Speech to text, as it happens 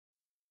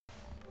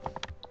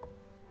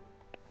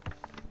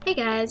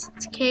Hey guys,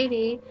 it's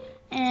Katie,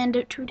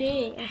 and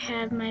today I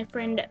have my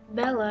friend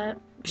Bella.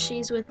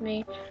 She's with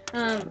me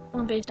on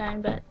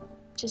FaceTime, but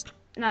just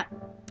not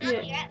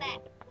here.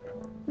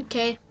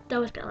 Okay, that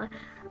was Bella.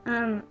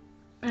 Um,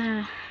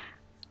 uh,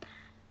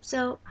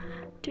 so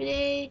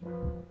today,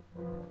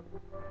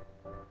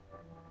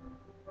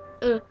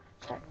 sorry,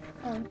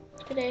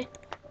 today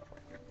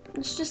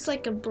it's just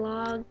like a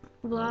vlog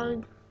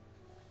wallet.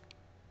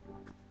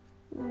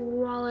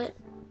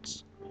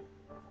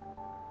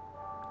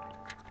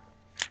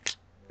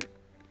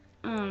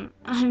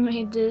 I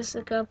made this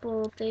a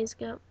couple of days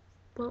ago.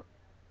 Well,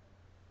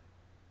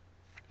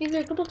 either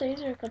a couple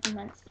days or a couple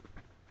months.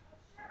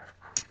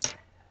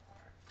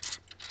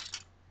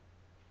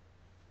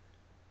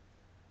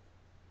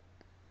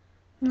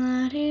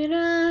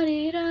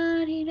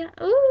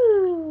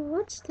 Ooh,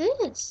 what's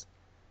this?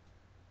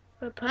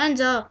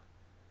 Rapunzel.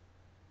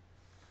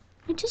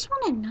 I just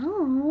want to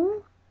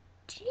know.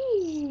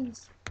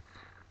 Jeez.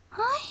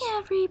 Hi,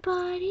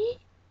 everybody.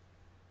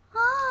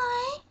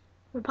 Hi.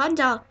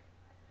 Rapunzel.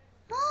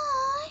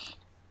 Hi.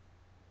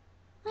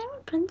 I'm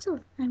Rapunzel.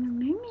 I'm a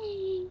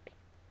mermaid.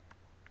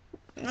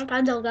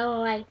 Rapunzel, go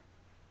away.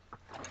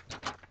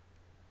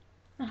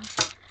 Oh,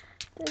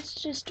 that's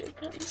just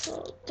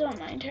Rapunzel. Don't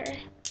mind her.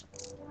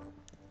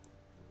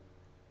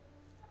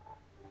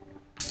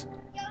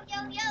 Yo,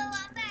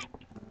 I'm back.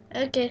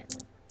 Okay.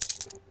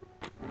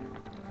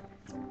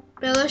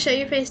 Bella, show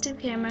your face to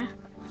the camera.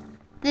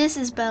 This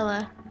is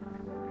Bella.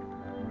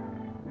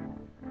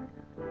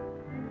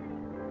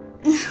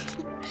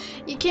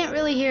 You can't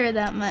really hear her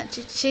that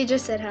much. She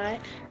just said hi.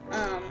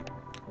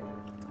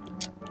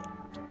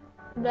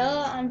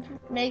 Bella, I'm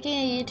making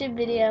a YouTube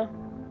video.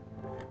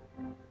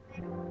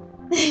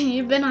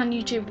 You've been on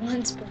YouTube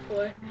once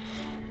before.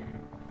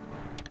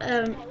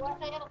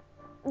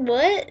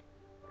 What?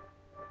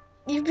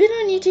 You've been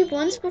on YouTube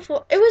once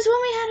before? It was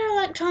when we had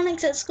our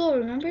electronics at school,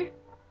 remember?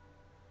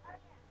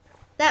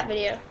 That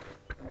video.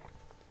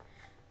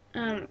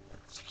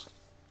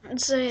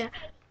 So yeah.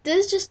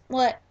 This is just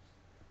what?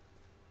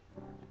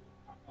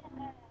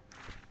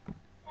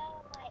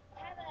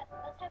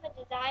 Let's have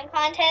a design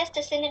contest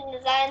to send in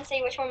design and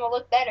see which one will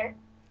look better.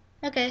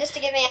 Okay. Just to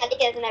give me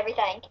ideas and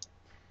everything.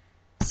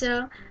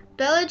 So,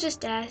 Bella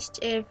just asked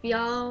if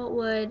y'all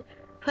would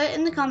put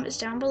in the comments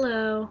down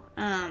below,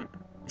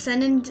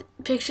 send in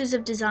pictures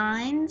of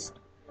designs.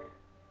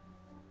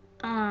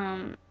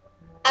 I'm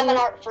an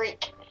art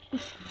freak.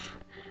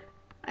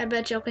 I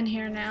bet y'all can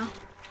hear now.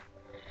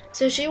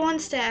 So she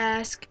wants to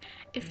ask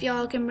if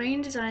y'all can bring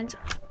in designs.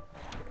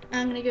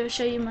 I'm gonna go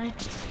show you my.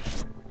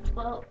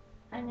 Well,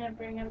 I'm gonna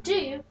bring them to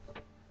you.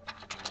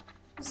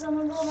 Some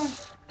of them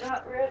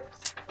got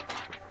ripped,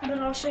 but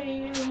I'll show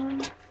you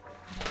one.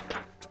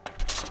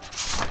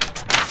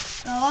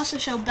 I'll also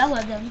show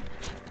Bella them.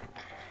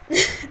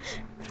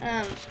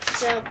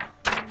 So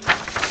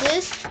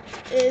this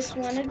is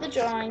one of the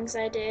drawings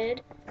I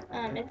did.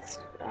 It's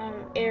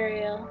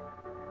Ariel.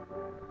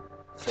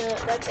 So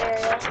that's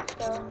Ariel.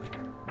 So.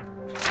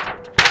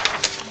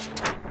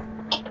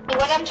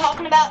 What I'm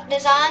talking about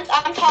designs,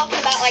 I'm talking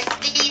about like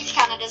these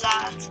kind of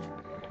designs.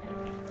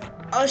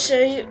 I'll show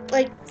you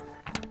like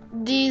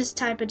these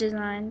type of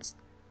designs.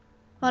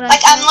 Hold on.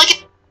 Like I'm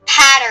looking at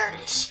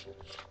patterns.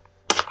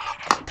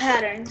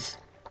 Patterns.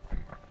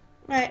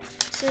 Alright,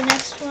 so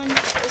next one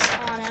is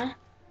Anna.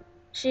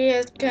 She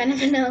has kind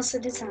of an Elsa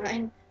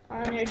design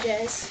on her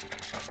dress.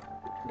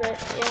 But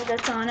yeah,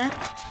 that's Anna.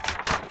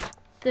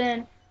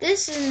 Then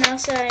this is an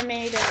Elsa I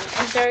made in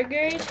 3rd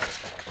grade.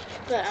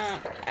 But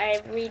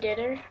I redid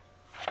her.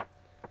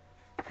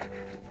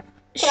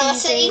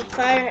 She's a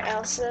fire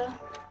Elsa.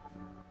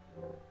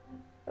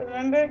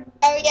 Remember?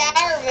 Oh yeah,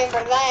 I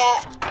remember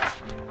that.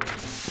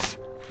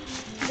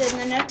 Then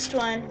the next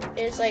one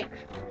is like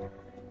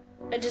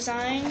a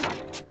design.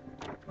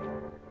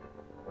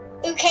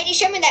 Ooh, Katie,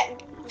 show me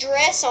that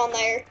dress on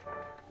there.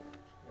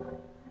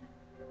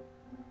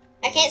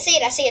 I can't see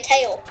it, I see a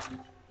tail.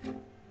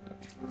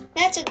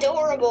 That's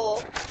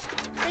adorable.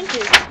 Thank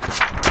you.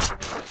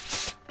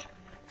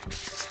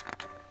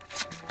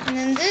 And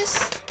then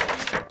this,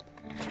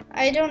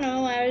 I don't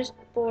know, I was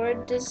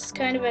bored. This is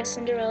kind of a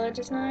Cinderella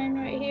design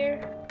right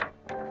here.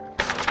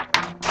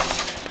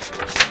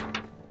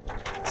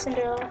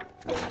 Cinderella.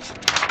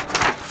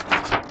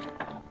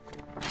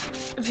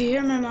 If you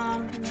hear my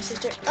mom and my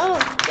sister. Oh,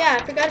 yeah,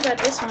 I forgot about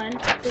this one.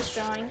 This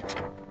drawing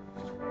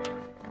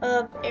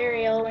of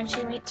Ariel when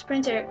she meets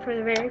Prince Eric for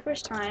the very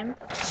first time.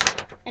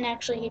 And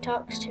actually he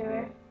talks to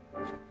her.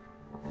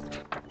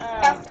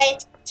 Her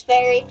face is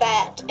very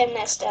fat and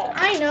messed up.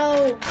 I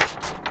know.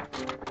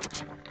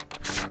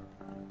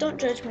 Don't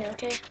judge me,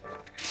 okay?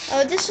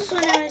 Oh, this is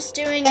when I was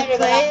doing a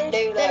play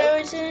that I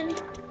was in.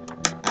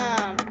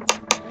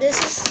 This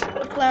is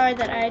a flower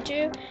that I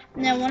drew.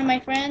 And then one of my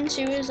friends,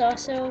 she was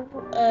also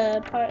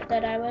a part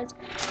that I was.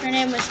 Her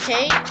name was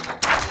Kate.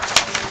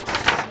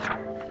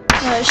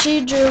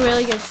 She drew a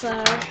really good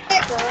flower.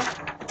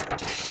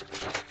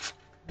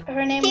 So,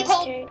 her name was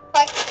Kate.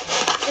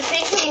 The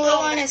pink and blue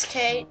one is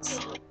Kate's.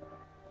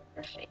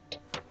 Perfect.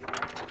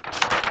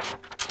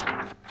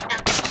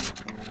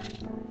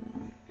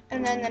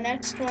 And then the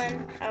next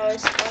one, I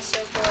was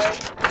also bored.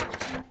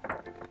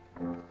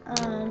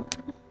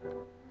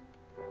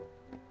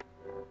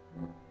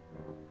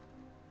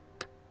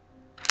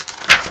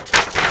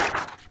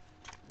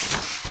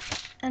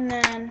 And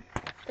then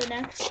the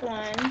next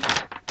one,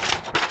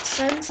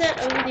 Sunset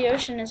Over the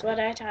Ocean is what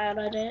I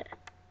titled it.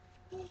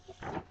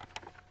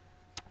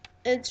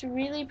 It's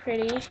really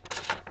pretty.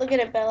 Look at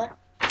it, Bella.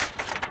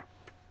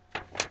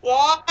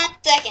 1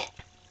 second.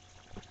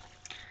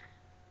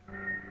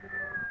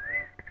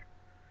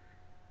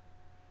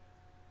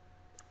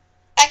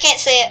 I can't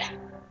see it.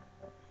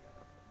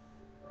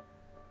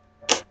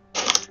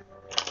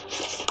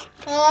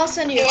 Well, I'll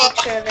send you a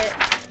picture of it.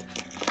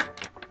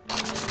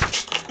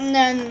 And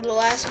then the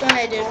last one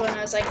I did when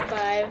I was like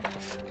 5.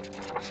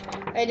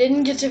 I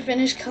didn't get to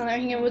finish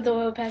coloring it with the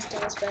oil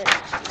pastels, but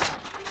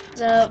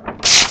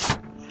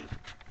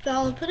so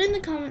I'll put in the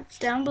comments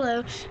down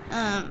below.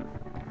 I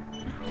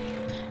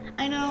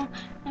know,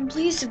 and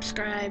please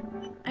subscribe.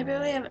 I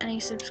barely have any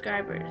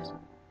subscribers.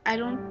 I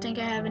don't think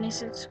I have any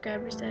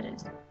subscribers, that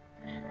is.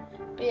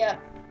 But yeah,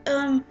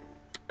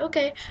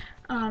 okay.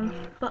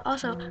 But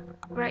also,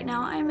 right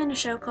now I'm in a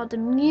show called The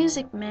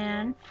Music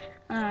Man.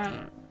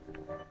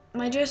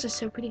 My dress is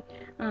so pretty.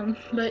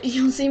 But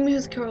you'll see me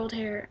with curled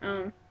hair.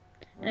 And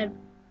a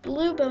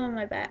blue bow in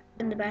my back,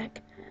 in the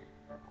back.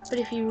 But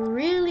if you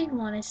really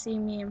want to see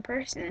me in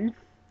person,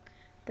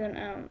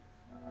 then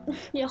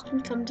y'all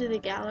can come to the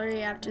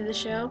gallery after the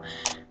show.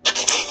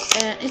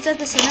 And it's at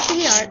the Center for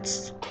the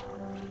Arts.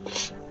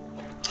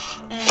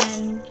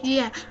 And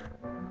yeah,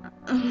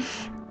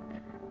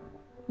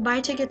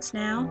 buy tickets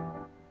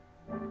now.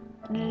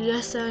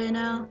 Just so you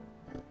know,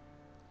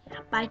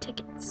 buy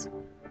tickets.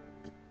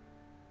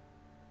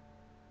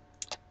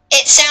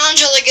 It sounds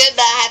really good,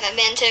 but I haven't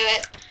been to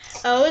it.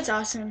 Oh, it's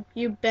awesome.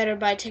 You better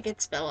buy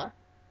tickets, Bella.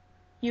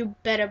 You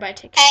better buy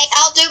tickets. Hey,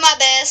 I'll do my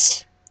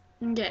best.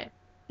 Okay.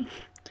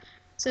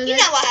 So You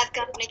know I have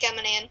company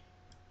coming in.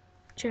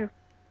 True.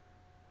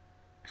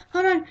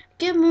 Hold on.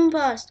 Get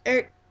Moonpaws.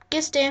 Or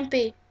get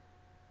Stampy.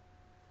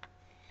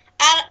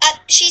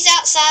 She's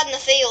outside in the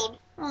field.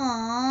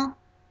 Aww.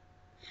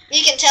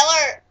 You can tell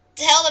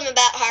them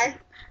about her.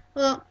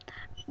 Well,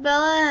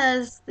 Bella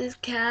has this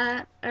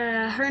cat.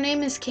 Her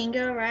name is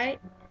Kingo, right?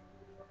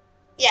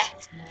 Yeah.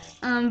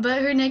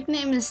 But her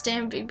nickname is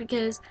Stampy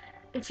because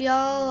if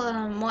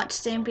y'all watch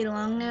Stampy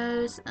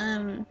Longnose,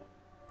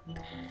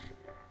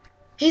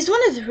 he's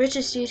one of the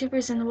richest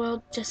YouTubers in the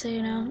world, just so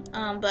you know.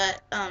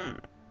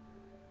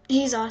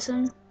 He's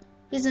awesome.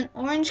 He's an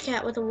orange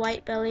cat with a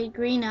white belly,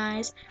 green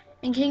eyes,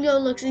 and Kingo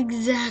looks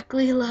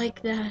exactly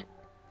like that.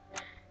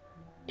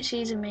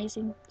 She's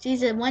amazing.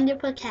 She's a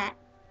wonderful cat.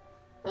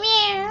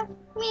 Meow,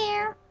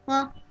 meow.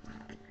 Well,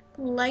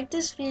 like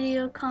this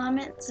video,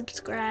 comment,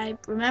 subscribe.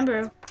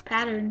 Remember,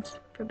 patterns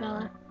for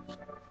Bella.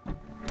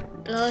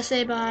 Bella,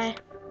 say bye.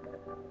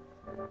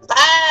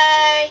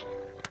 Bye.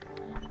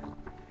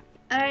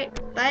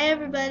 Alright, bye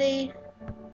everybody.